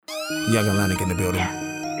Young Atlantic in the building.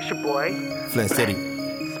 It's your boy, Flint City.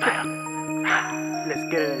 Smile. Let's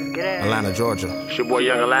get it. Atlanta, Georgia. It's your boy,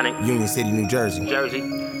 Young Atlantic. Union City, New Jersey. Jersey.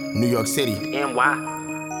 New York City.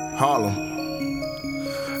 NY. Harlem.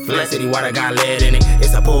 Flint City water got lead in it.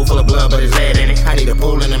 It's a pool full of blood, but it's lead in it. I need a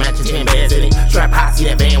pool and a matching 10 beds in it. Strap hot, see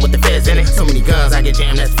that van with the feds in it. So many guns, I get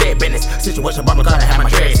jammed, that's fed business. Situation bought my car to have my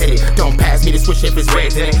dreads hit it. Don't pass me the switch if it's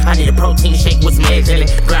reds in it. I need a protein shake with some eggs in it.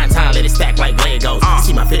 Grind time, let it stack like Legos.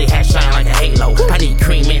 See my fitted hat shine like a halo. I need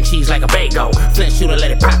cream and cheese like a bagel. Flint shooter, let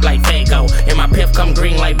it pop like Fago. And my piff come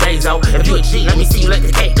green like Bezo. If you a G, let me see you let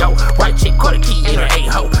the cake go. White chick, quarter key in her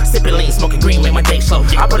A-ho. Sipping lean, smoking green, make my day slow.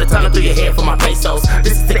 I put a tunnel through your head for my pesos.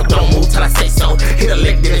 This is thick, don't move till I say so. Hit a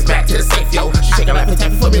lick, then it's back to the safe, yo. She shake her lap and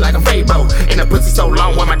tap it for me like I'm Fabo. And the pussy so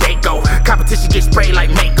long, where my day go. Competition get sprayed like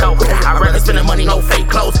Mako. I'd rather spend the money, no fake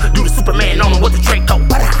clothes. Do the Superman on them with the Draco.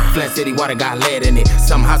 Flint City water got lead in it.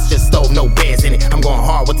 Some house just stove, no beds in it. I'm going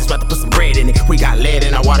hard with this, about to put some bread in it. We got lead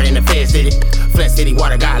in our water in the feds did it. Flint City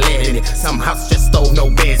water got lead in it. Some house just stove, no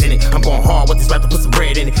beds in it. I'm going hard with this, about to put some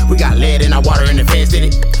bread in it. We got lead in our water in the feds did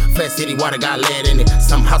it. Flint City water got lead in it.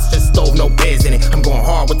 Some house just stove, no beds in it. I'm going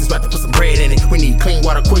hard with this, about to put some bread in it. We need clean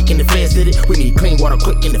water quick in the feds did it. We need clean water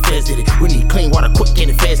quick in the feds did it. We need clean water quick in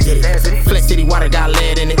the feds did it. Flint City water got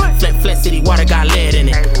lead in it. Flint City water got lead in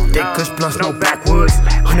it. Thick kush plus no backwoods.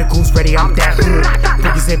 100 goose ready, I'm that hood.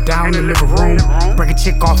 Break his head down in the living room. Break a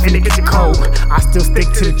chick off in the kitchen code. I still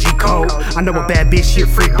stick to the G code. I know a bad bitch, she a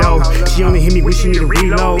freak though. She only hit me when she need a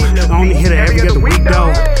reload. I only hit her every other week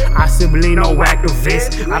though. I still believe no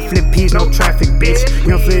activist. I flip peas, no traffic, bitch.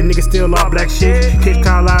 Young Flint nigga still all black shit. Kids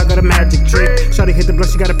call out, got a magic trick. Shawty hit the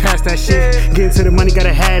blunt, she gotta pass that shit. Get into the money,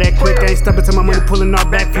 gotta have that quick. I ain't stopping till my money pulling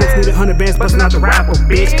off back flips. Need 100 bands, busting out the rapper,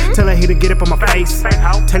 bitch. Tell her he to get up on my face.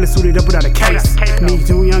 Taylor suited up without a case. Need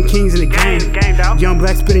two young kings in the game. Young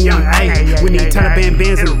black spitting young A. We need Taliban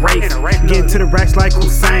bands in the race. Get into the racks like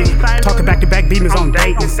Hussein. Talking back to back beamers on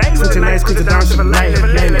Dayton's. Switching legs, cruising down Chevrolet.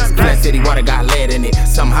 Flint City water got lead in it.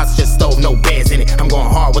 Some house just stove, no beds in it. I'm going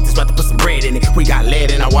hard with this, about to put some bread in it. We got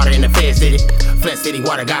lead in our water in the feds did it. Flint City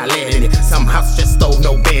water got lead in it. Some house just stove,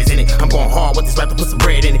 no beds in it. I'm going hard with this, about to put some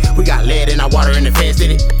bread in it. We got lead in our water in the feds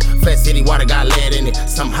did it. Flint City water got lead in it.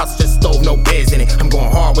 Some house just stove, no beds in it. I'm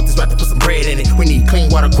going hard with this, about to put some bread in it. We need clean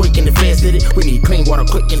water quick in the feds did it. We need clean water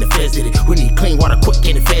quick in the feds did it. We need clean water quick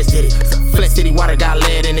in the feds did it. Flint City water got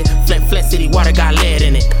lead in it. Flint City water got lead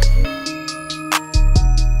in it.